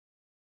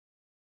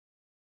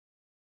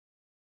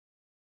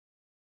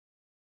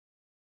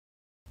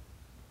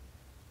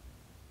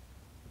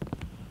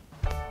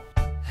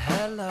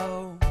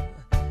hello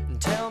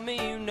and tell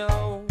me you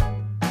know.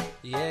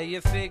 Yeah,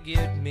 you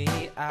figured me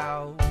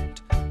out.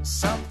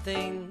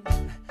 Something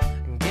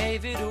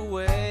gave it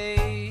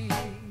away.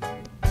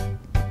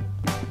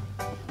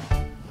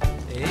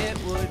 It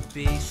would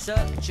be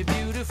such a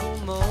beautiful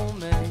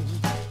moment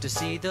to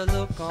see the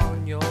look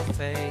on your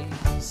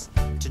face,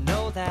 to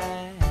know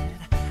that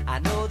I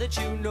know that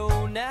you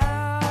know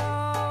now.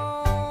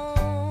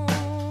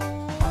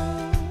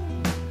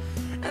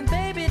 And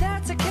baby,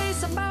 that's a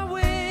case of my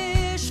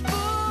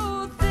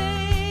wishful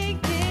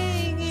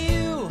thinking.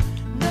 You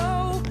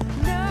know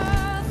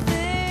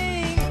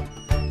nothing.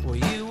 Well,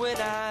 you and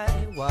I,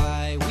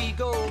 why we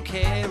go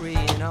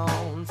carrying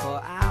on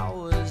for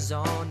hours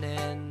on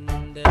end.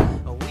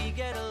 We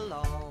get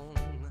along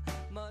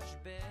much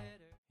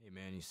better. Hey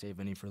man, you save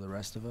any for the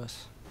rest of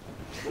us?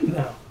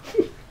 No.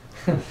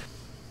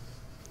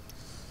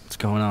 What's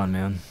going on,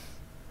 man?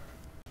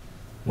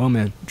 Well,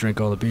 man,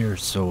 drink all the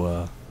beers,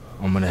 so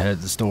I'm gonna head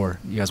to the store.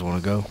 You guys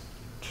want to go?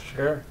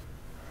 Sure.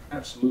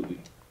 Absolutely.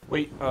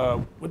 Wait,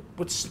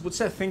 what's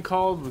that thing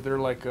called? Where they're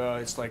like,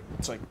 it's like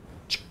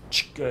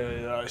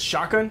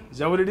shotgun. Is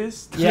that what it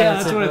is? Yeah,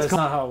 that's what it's that's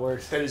called. not how it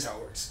works. That is how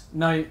it works.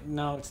 No,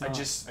 it's I not.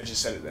 just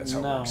said it. That's how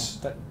it No, works.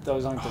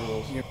 those aren't the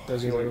rules.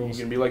 Those are the You rules.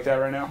 gonna be like that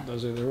right now?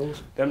 Those are the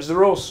rules. Them's the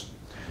rules.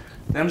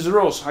 Them's the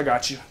rules. I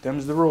got you.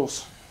 Them's the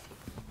rules.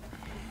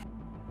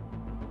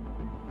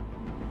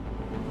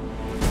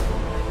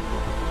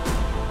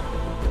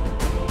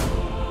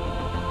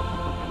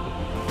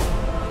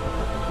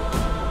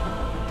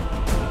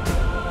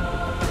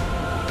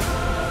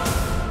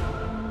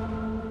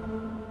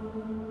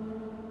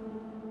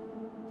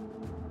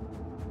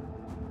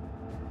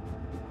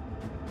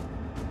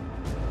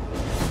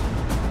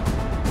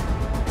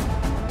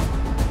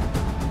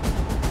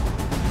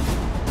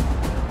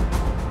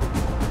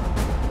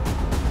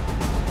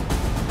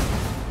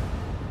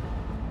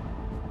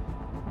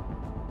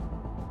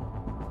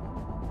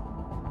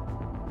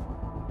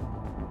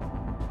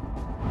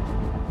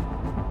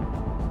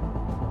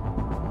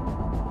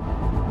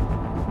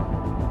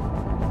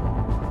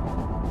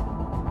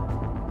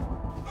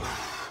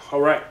 All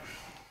right.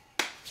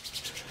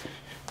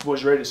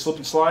 Boys ready to slip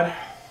and slide?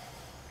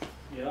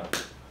 Yeah.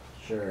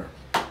 Sure.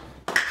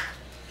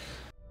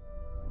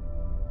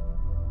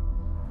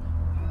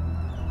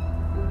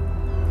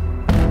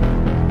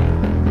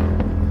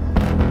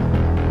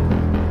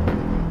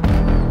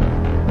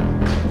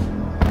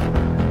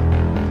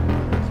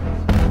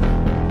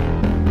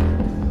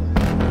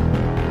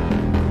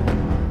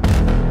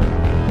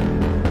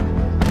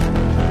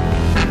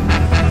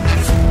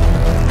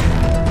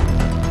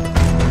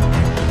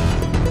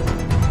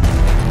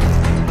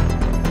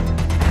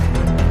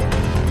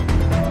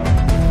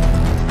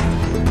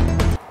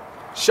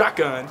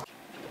 Shotgun.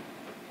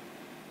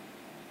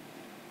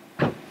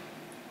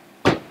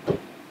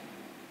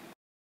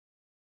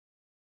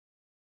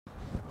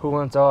 Who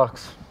wants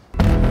ox?